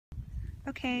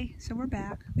Okay, so we're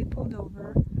back. We pulled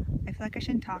over. I feel like I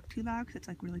shouldn't talk too loud because it's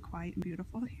like really quiet and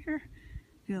beautiful here.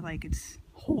 I feel like it's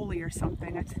holy or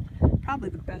something. That's probably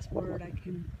the best word I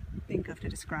can think of to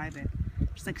describe it.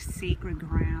 Just like sacred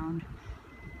ground.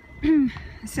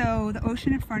 So the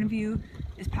ocean in front of you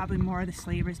is probably more of the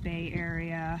Slavers Bay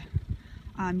area.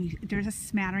 There's a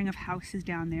smattering of houses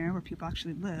down there where people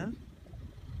actually live.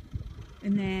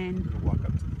 And then I'm gonna walk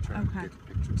up to the train and get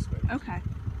pictures. Okay.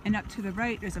 And up to the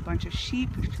right, there's a bunch of sheep.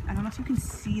 I don't know if you can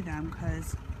see them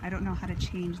because I don't know how to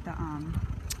change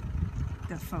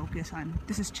the focus on.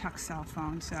 This is Chuck's cell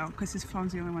phone, so because his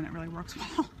phone's the only one that really works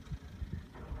well.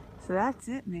 So that's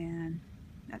it, man.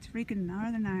 That's freaking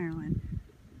Northern Ireland.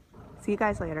 See you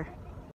guys later.